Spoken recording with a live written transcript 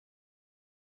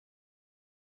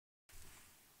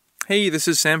Hey, this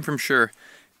is Sam from Shure.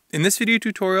 In this video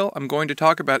tutorial, I'm going to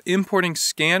talk about importing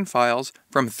scan files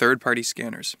from third-party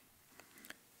scanners.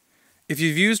 If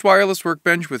you've used Wireless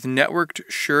Workbench with networked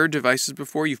Shure devices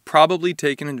before, you've probably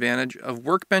taken advantage of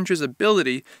Workbench's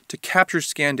ability to capture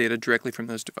scan data directly from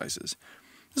those devices.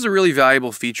 This is a really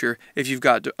valuable feature if you've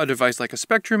got a device like a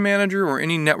Spectrum Manager or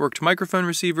any networked microphone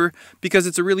receiver, because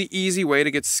it's a really easy way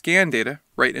to get scan data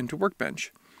right into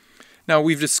Workbench. Now,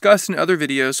 we've discussed in other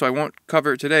videos, so I won't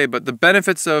cover it today, but the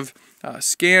benefits of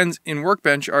scans in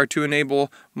Workbench are to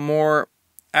enable more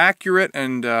accurate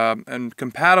and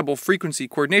compatible frequency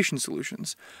coordination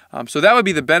solutions. So that would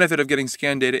be the benefit of getting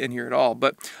scan data in here at all.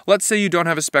 But let's say you don't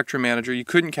have a Spectrum Manager, you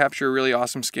couldn't capture a really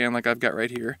awesome scan like I've got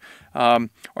right here, and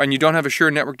you don't have a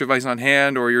Shure network device on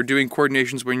hand, or you're doing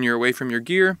coordinations when you're away from your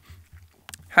gear.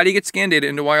 How do you get scan data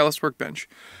into Wireless Workbench?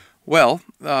 Well,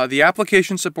 the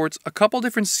application supports a couple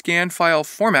different scan file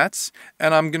formats,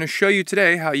 and I'm going to show you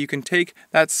today how you can take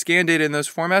that scan data in those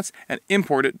formats and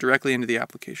import it directly into the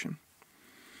application.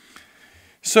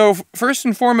 So first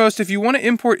and foremost, if you want to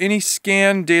import any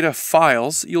scan data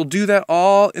files, you'll do that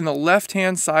all in the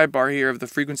left-hand sidebar here of the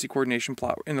frequency coordination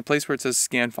plot, in the place where it says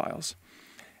scan files.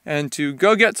 And to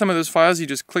go get some of those files, you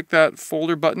just click that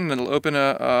folder button and it'll open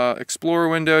a Explorer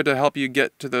window to help you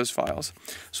get to those files.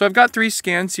 So I've got 3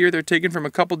 scans here. They're taken from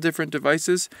a couple different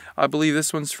devices. I believe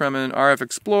this one's from an RF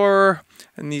Explorer,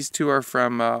 and these 2 are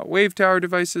from Wave Tower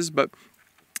devices. But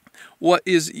what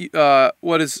is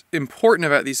important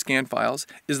about these scan files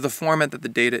is the format that the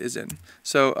data is in.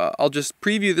 So I'll just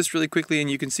preview this really quickly,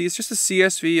 and you can see it's just a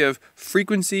CSV of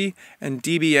frequency and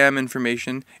dBm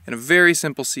information in a very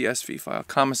simple CSV file,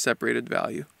 comma separated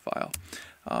value file.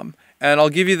 And I'll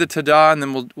give you the ta-da, and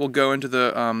then we'll go into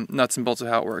the nuts and bolts of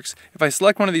how it works. If I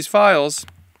select one of these files,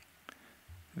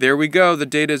 there we go. The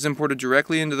data is imported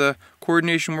directly into the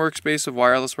coordination workspace of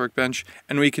Wireless Workbench,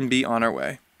 and we can be on our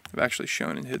way. I've actually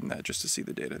shown and hidden that just to see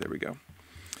the data. There we go.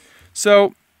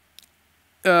 So,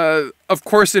 of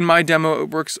course, in my demo, it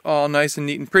works all nice and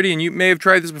neat and pretty, and you may have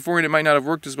tried this before and it might not have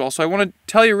worked as well. So I want to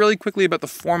tell you really quickly about the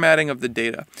formatting of the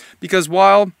data, because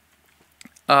while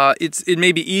it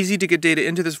may be easy to get data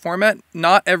into this format,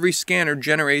 not every scanner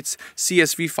generates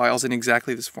CSV files in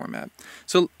exactly this format.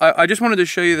 So I just wanted to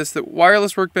show you this, that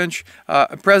Wireless Workbench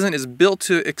at present is built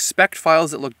to expect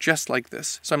files that look just like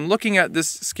this. So I'm looking at this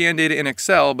scan data in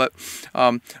Excel, but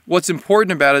what's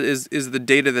important about it is the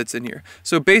data that's in here.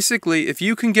 So basically, if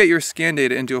you can get your scan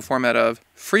data into a format of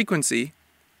frequency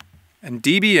and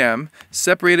dBm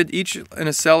separated each in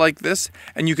a cell like this,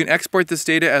 and you can export this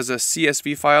data as a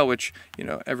CSV file, which, you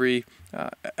know, every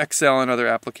Excel and other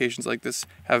applications like this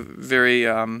have very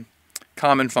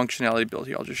common functionality built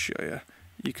here. I'll just show you.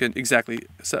 You can exactly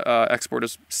export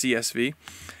as CSV.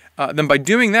 Then by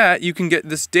doing that, you can get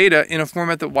this data in a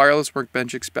format that Wireless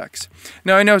Workbench expects.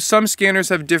 Now, I know some scanners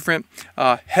have different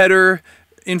header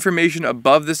information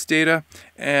above this data,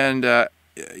 and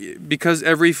because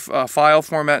every file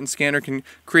format and scanner can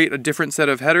create a different set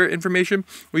of header information,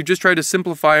 we've just tried to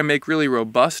simplify and make really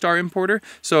robust our importer.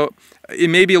 So it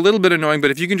may be a little bit annoying,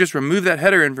 but if you can just remove that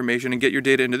header information and get your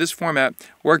data into this format,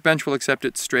 Workbench will accept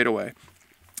it straight away.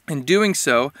 And doing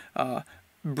so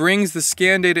brings the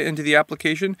scan data into the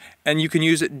application, and you can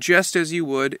use it just as you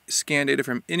would scan data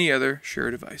from any other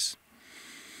Shure device.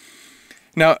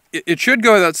 Now, it should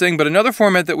go without saying, but another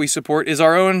format that we support is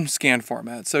our own scan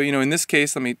format. So, you know, in this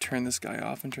case, let me turn this guy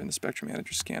off and turn the Spectrum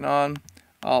Manager scan on.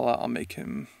 I'll make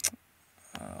him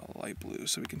light blue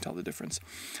so we can tell the difference.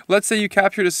 Let's say you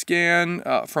captured a scan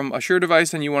from a Shure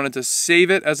device and you wanted to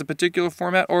save it as a particular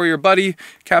format, or your buddy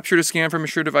captured a scan from a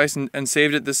Shure device and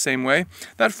saved it the same way.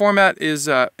 That format is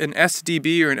an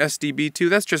SDB or an SDB2.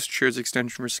 That's just Shure's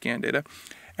extension for scan data.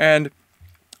 And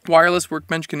Wireless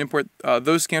Workbench can import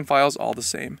those scan files all the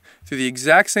same. Through the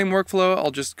exact same workflow,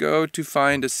 I'll just go to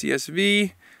find a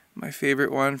CSV, my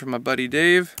favorite one from my buddy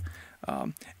Dave,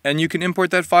 and you can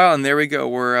import that file, and there we go.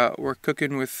 We're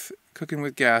cooking with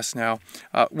gas now,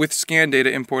 with scan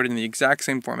data imported in the exact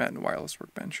same format in Wireless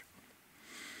Workbench.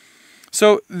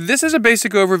 So this is a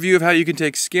basic overview of how you can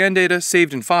take scan data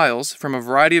saved in files from a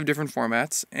variety of different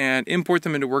formats and import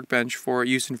them into Workbench for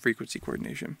use in frequency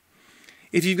coordination.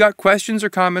 If you've got questions or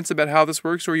comments about how this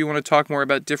works, or you want to talk more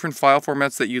about different file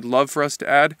formats that you'd love for us to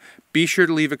add, be sure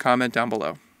to leave a comment down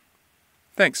below.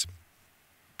 Thanks.